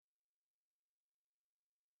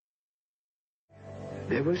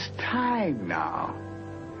There was time now.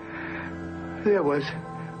 There was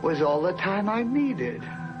all the time I needed.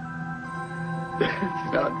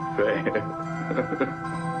 It's not fair.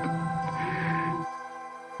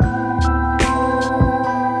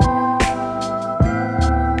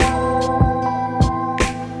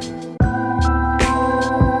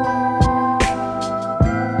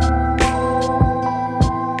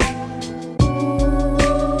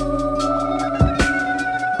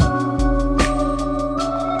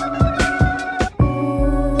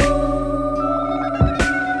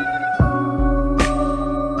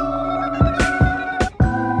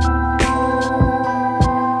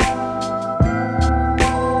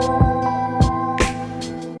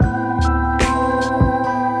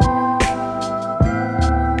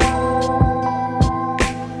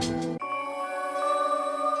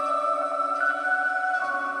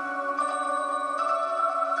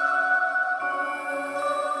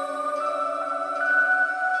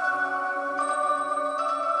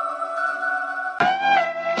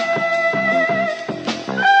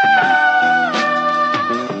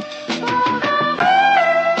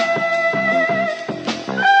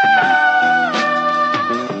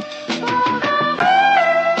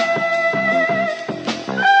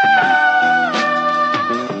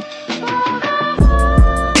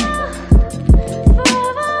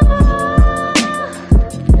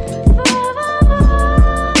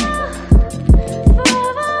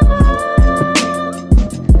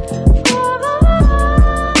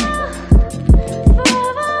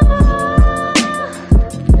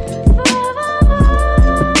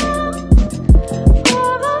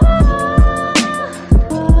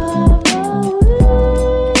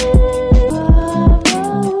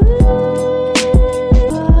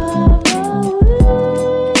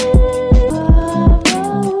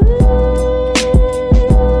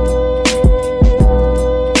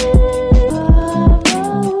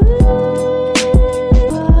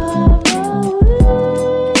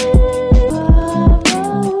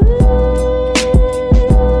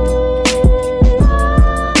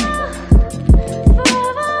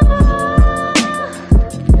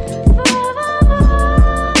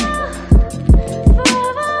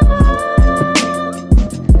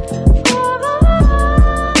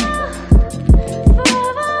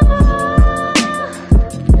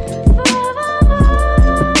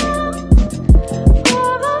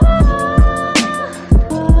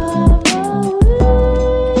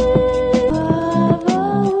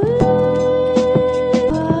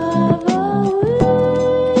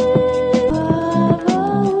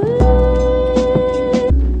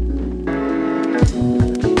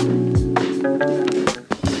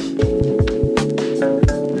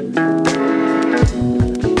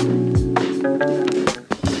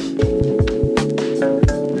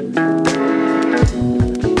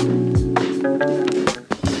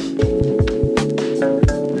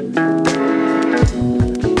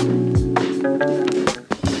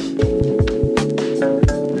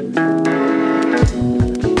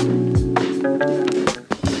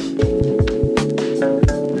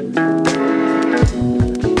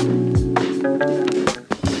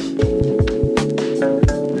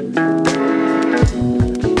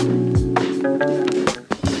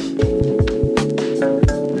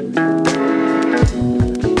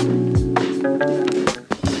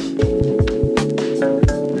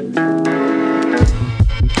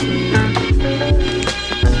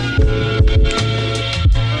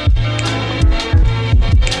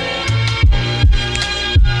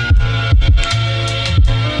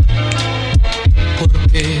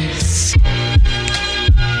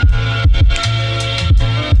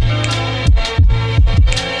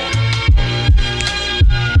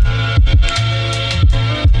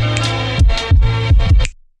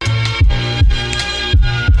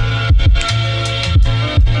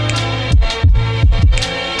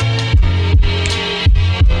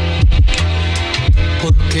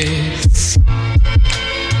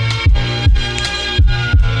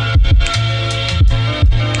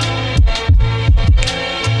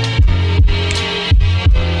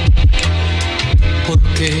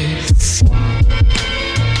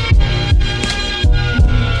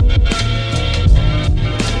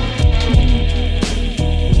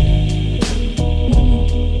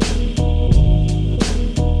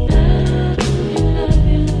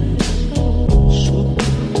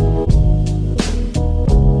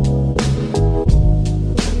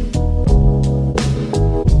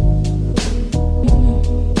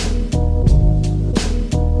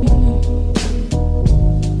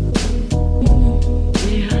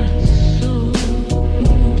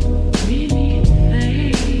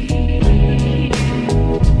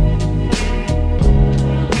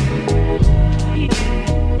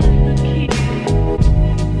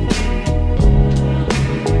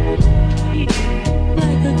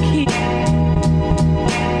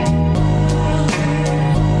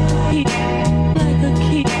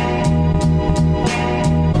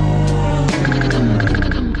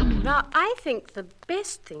 think the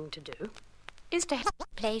best thing to do is to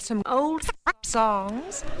play some old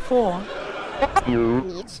songs for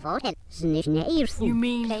you. You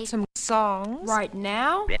mean play some songs right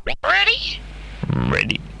now? Ready?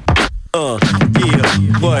 Ready. Yeah,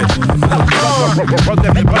 but run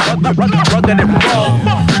that it wrong.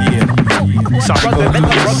 Yeah, sorry,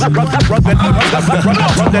 run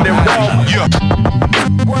that it wrong. Yeah.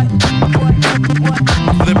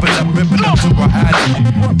 Flip it up to a addict.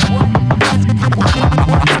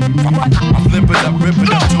 Flip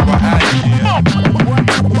it up to a addict.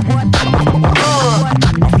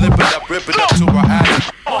 Flip it up to a addict.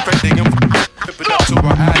 Flip it up to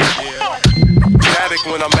a addict. Static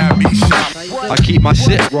when I'm at B-Shop. I keep my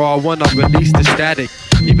shit raw when I release the static.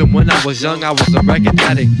 Even when I was young, I was a record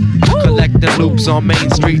addict. Collecting loops on Main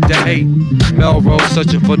Street to 8. Melrose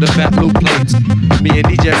searching for the fat loop plates. Me and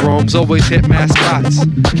DJ Rome's always hit mad spots.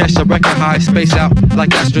 Catch the record high, space out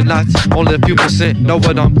like astronauts. Only a few % know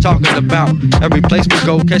what I'm talking about. Every place we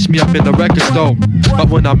go, catch me up in the record store. But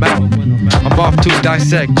when I'm out, I'm off to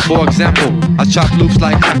dissect. For example, I chop loops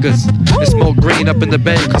like hackers. And smoke green up in the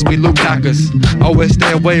bay cause we loop hackers. Always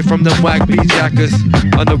stay away from them whack beat jackers.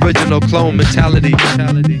 Unoriginal clone mentality.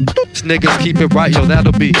 These niggas keep it right, yo,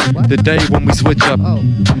 that'll be the day when we switch up.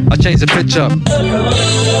 I change the pitch up.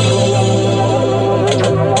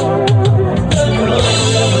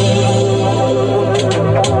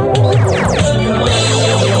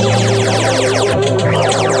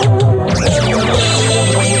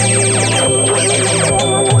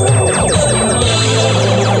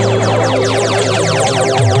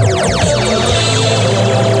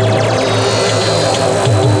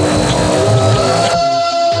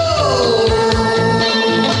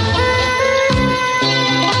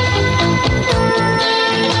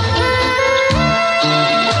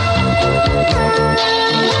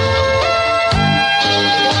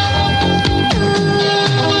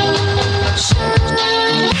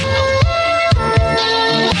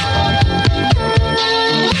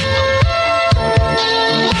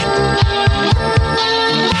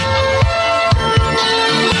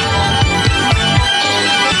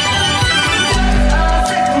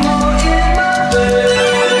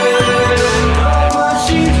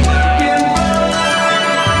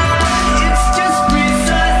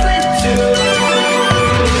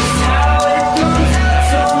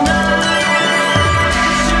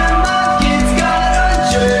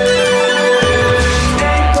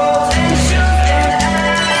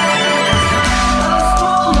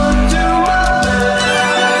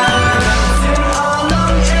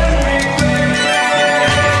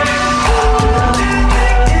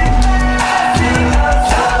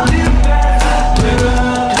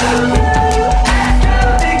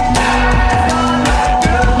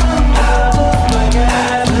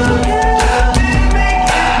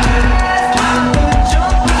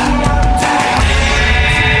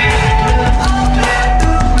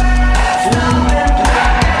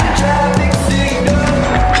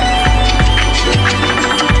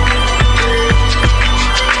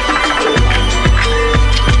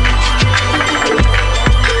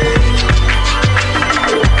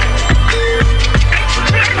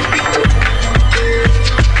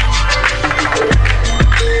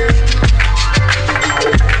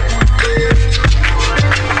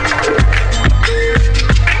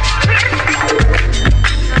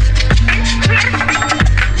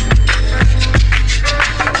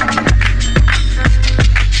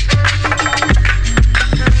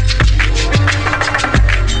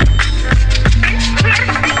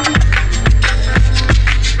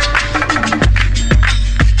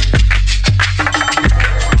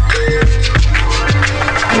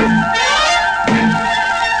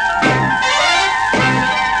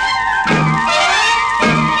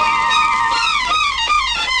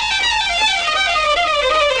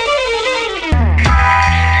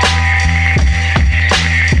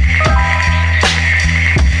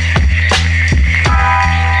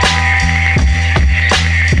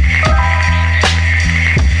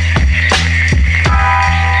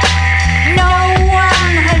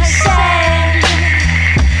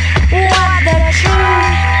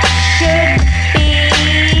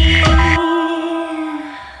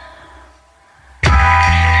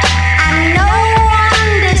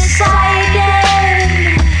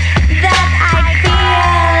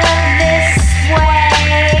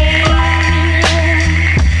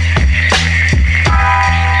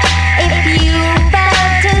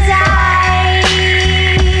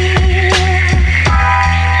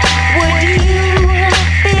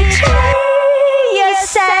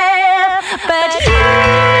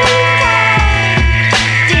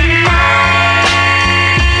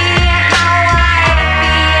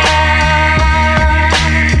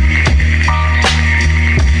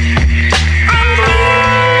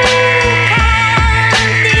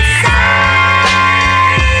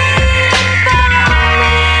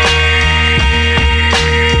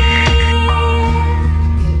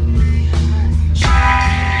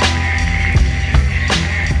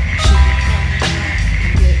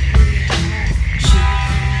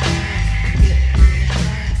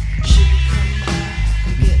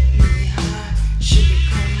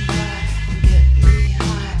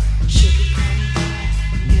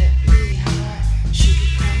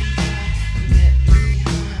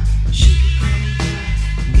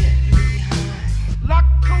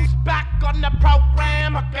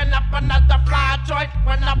 like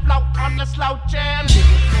when I float on the slow jam.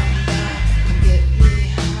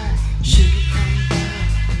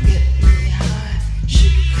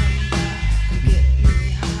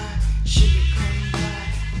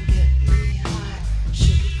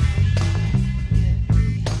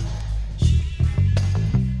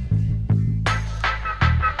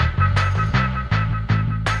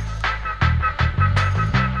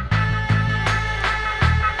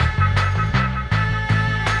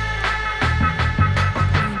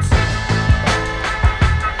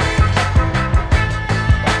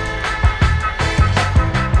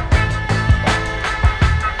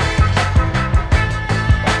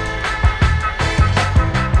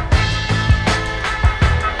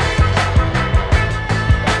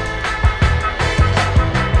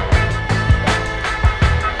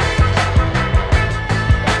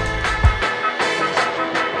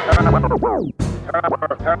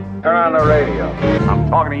 Turn on the radio. I'm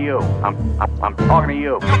talking to you. I'm talking to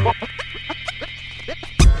you.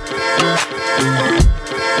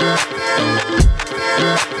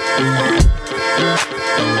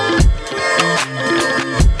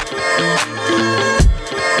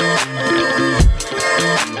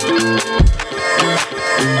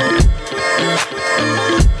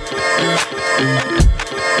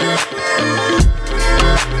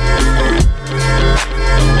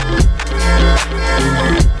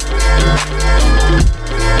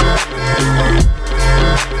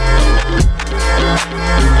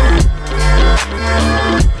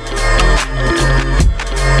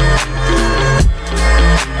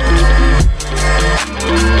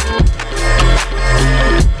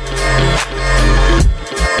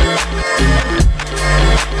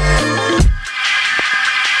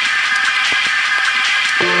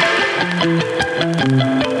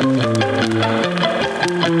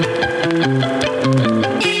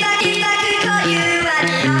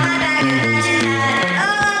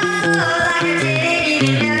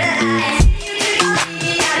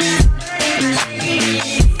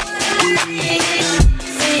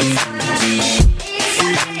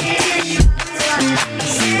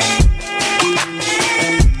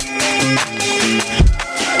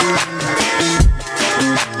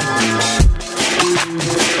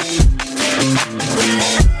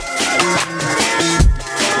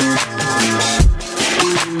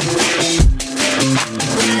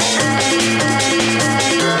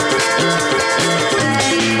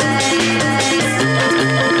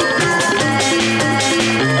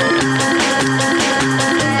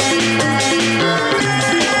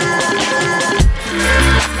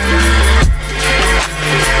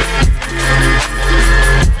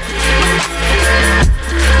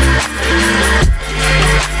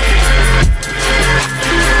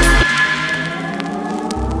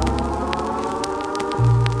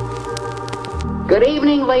 Good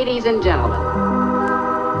evening, ladies and gentlemen.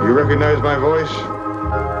 You recognize my voice?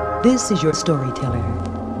 This is your storyteller.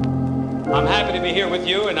 I'm happy to be here with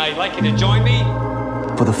you, and I'd like you to join me.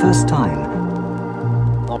 For the first time.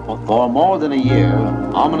 For more than a year,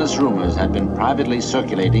 ominous rumors had been privately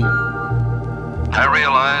circulating. I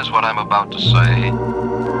realize what I'm about to say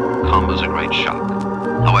comes as a great shock.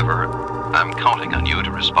 However, I'm counting on you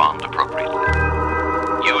to respond appropriately.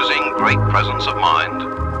 Using great presence of mind,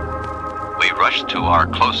 we rushed to our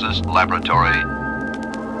closest laboratory.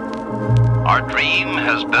 Our dream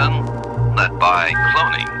has been that by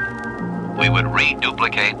cloning, we would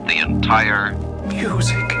reduplicate the entire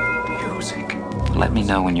Music. Let me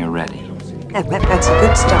know when you're ready. That's a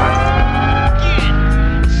good start.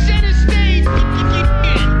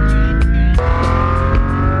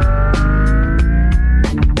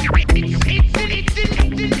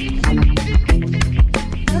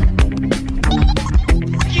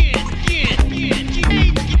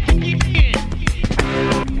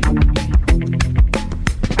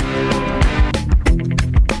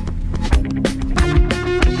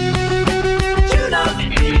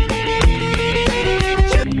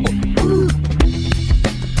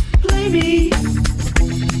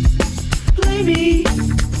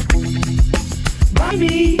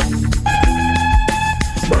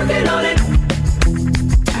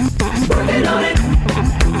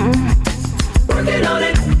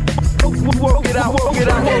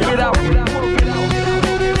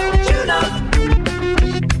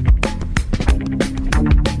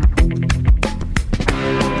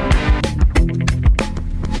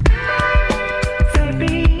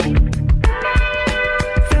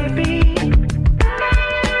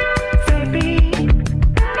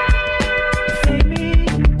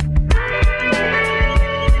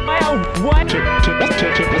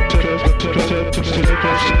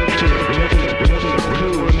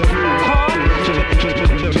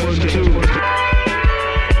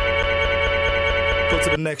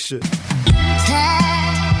 the next shit.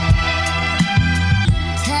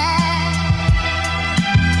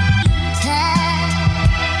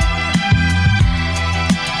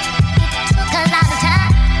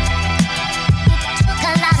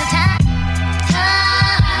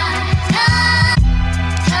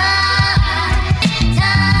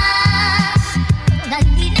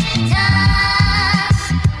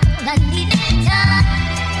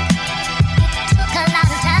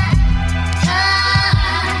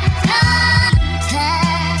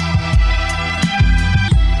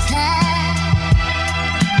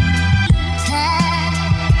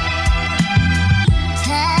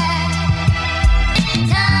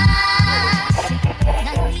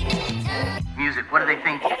 What do they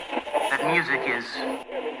think that music is?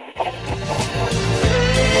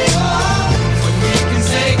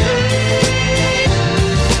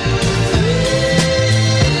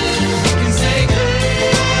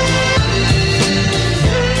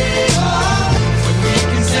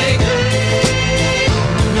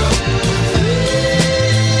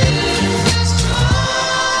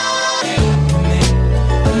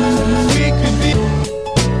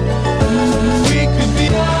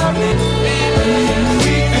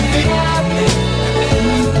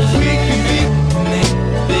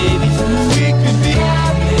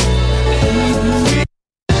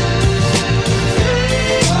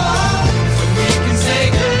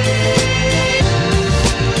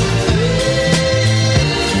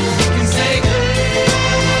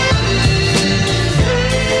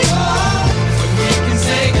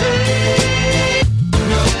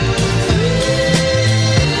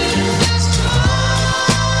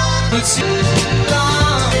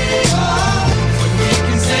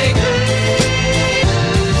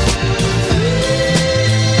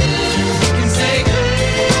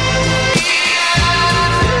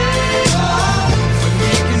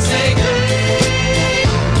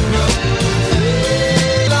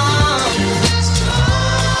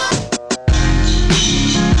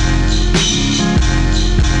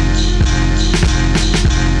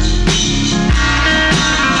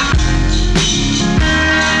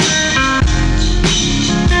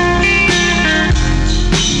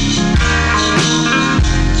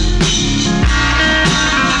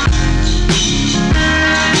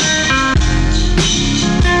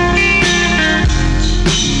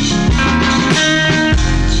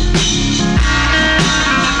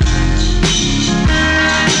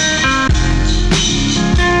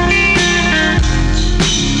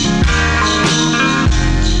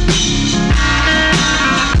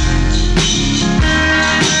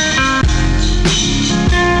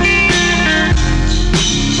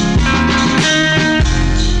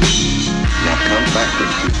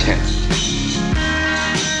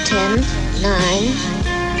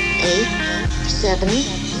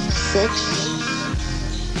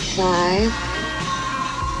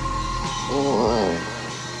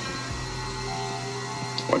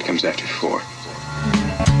 What comes after 4?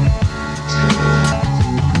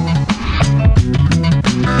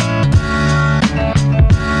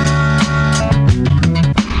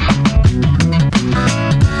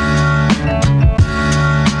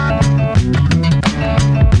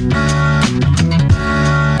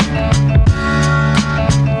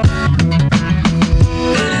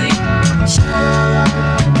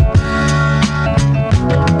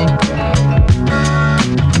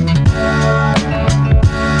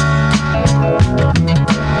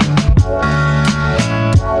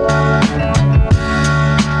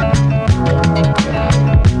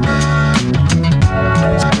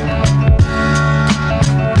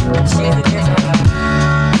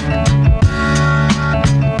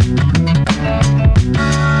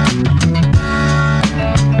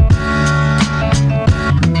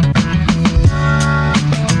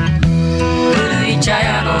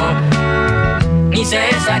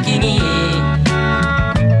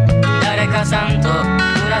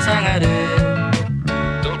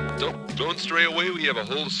 Don't stray away. We have a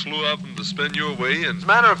whole slew of them to spin your way. And as a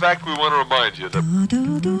matter of fact, we want to remind you that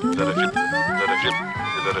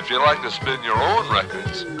if you like to spin your own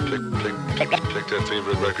records, pick that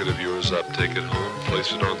favorite record of yours up, take it home,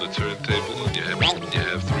 place it on the turntable, and you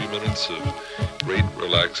have 3 minutes of great,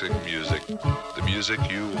 relaxing music. The music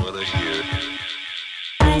you want to hear.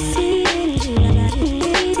 I see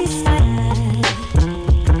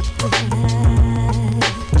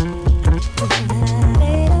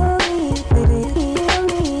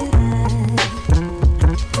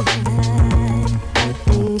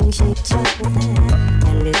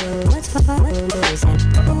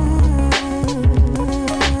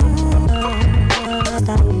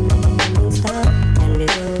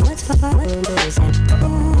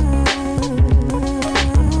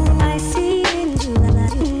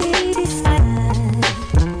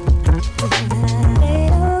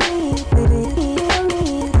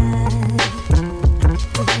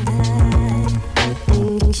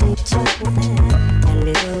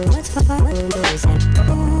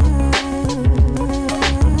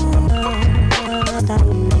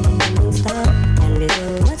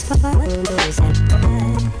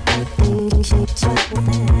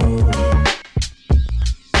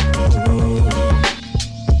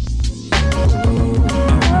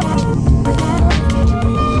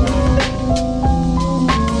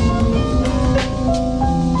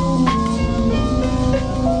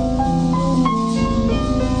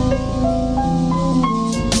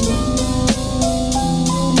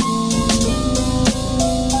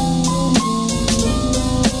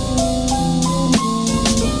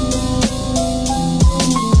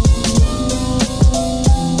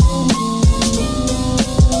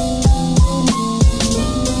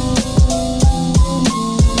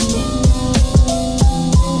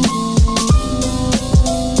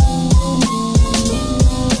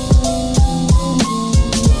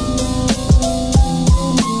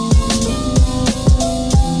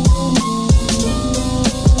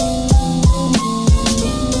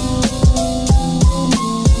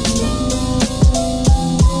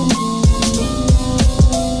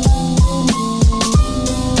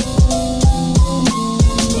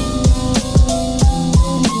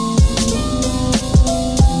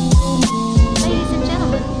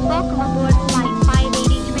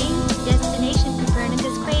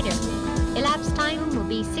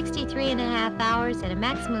 3.5 hours at a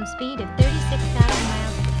maximum speed of 36,000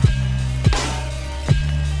 miles.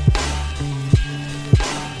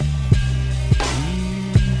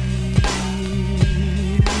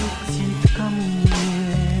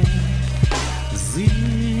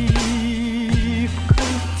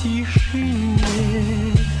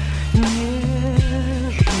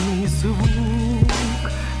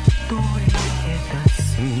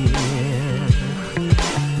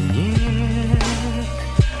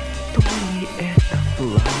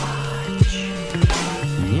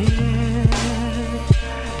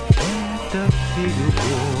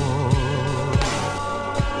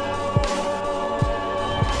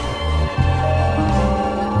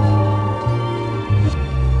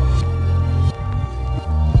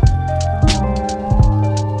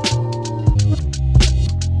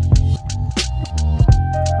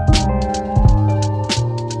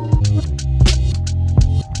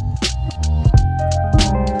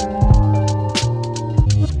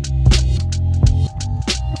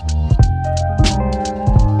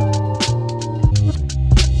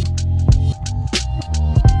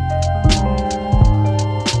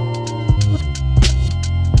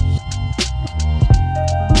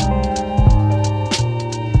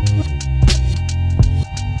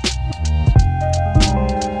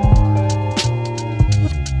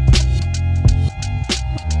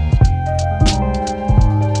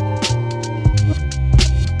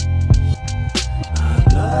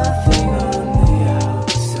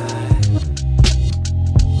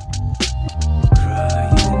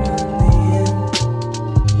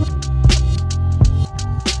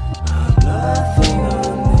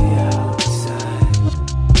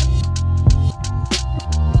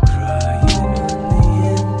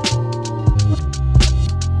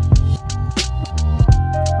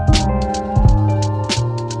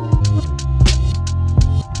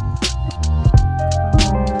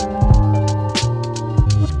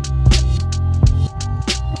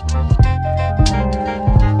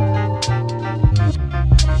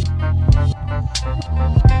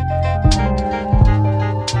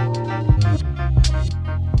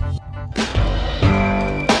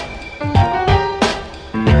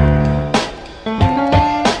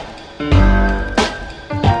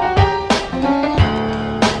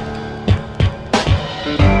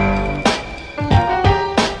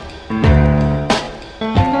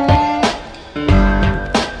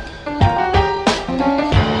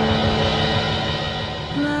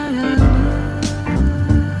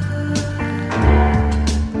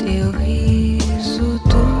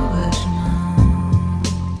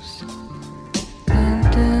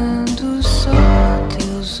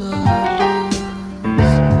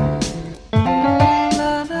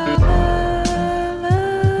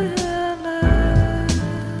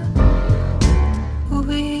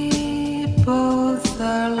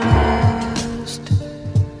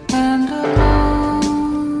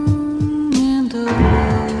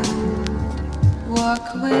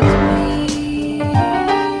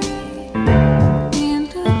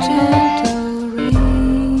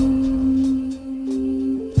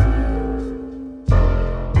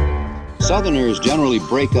 Southerners generally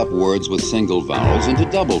break up words with single vowels into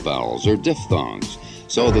double vowels or diphthongs,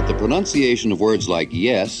 so that the pronunciation of words like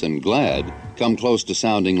yes and glad come close to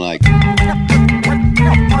sounding like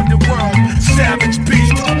Underworld, savage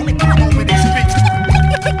beast.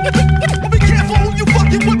 Be careful who you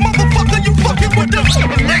fucking with, motherfucker. You fucking with them,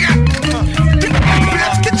 nigga.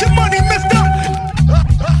 Bitch, get your money, mister.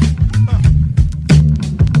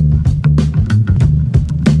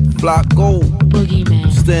 Flock gold. Boogeyman.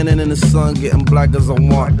 Standing in the sun, getting black as I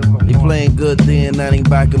want. They playing good, then that ain't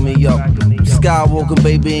backing me up. Skywalker,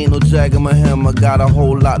 baby, ain't no jagging my hem. I got a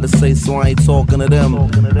whole lot to say, so I ain't talking to them.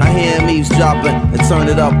 I hear him eavesdropping and turn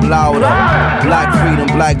it up louder. Black freedom,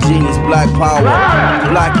 black genius, black power.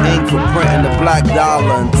 Black ink for printing the black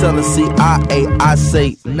dollar. Until the CIA, I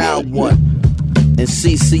say, now what? And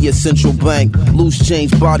CC at Central Bank. Loose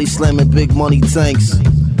change, body slamming, big money tanks.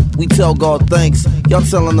 We tell God thanks. Y'all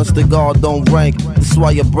telling us that God don't rank. That's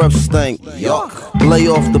why your breath stink. Yuck. Lay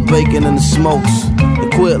off the bacon and the smokes.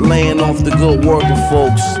 And quit laying off the good working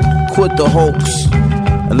folks. Quit the hoax.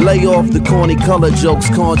 And lay off the corny color jokes.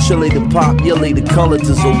 Corn chili to pop, yelly the colors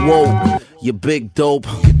is awoke. You big dope.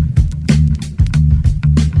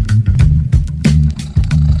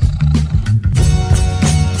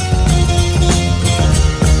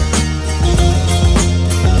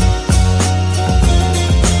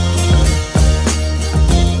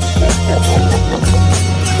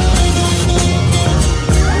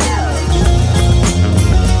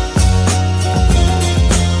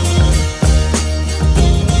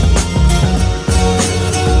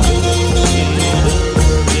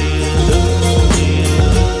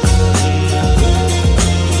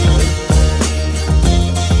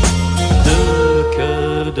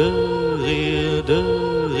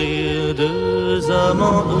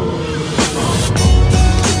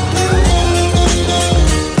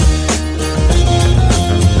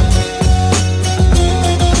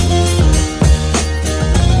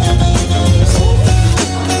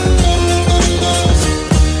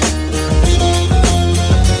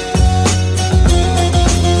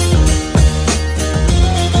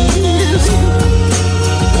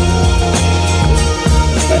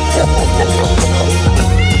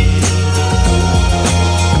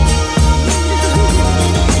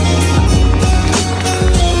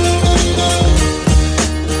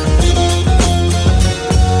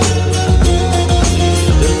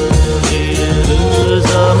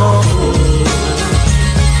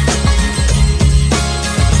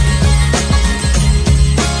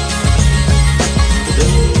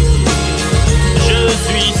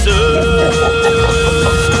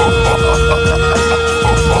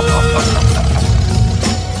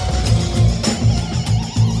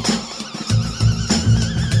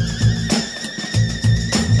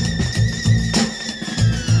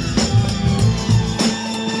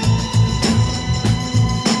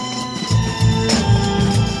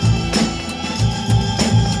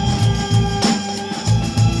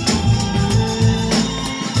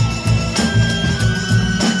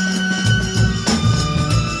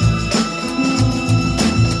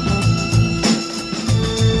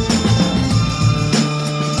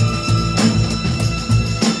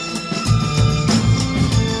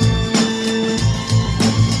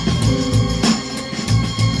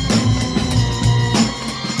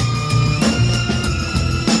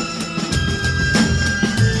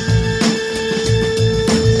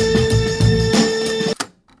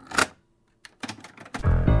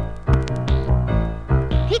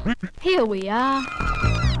 Here we are.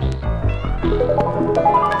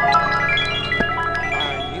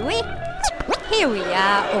 Here we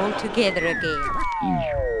are all together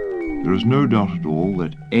again. There is no doubt at all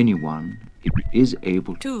that anyone is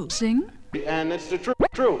able to sing. And it's the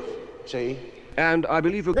truth, see? And I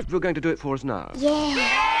believe you're going to do it for us now.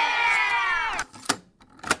 Yeah.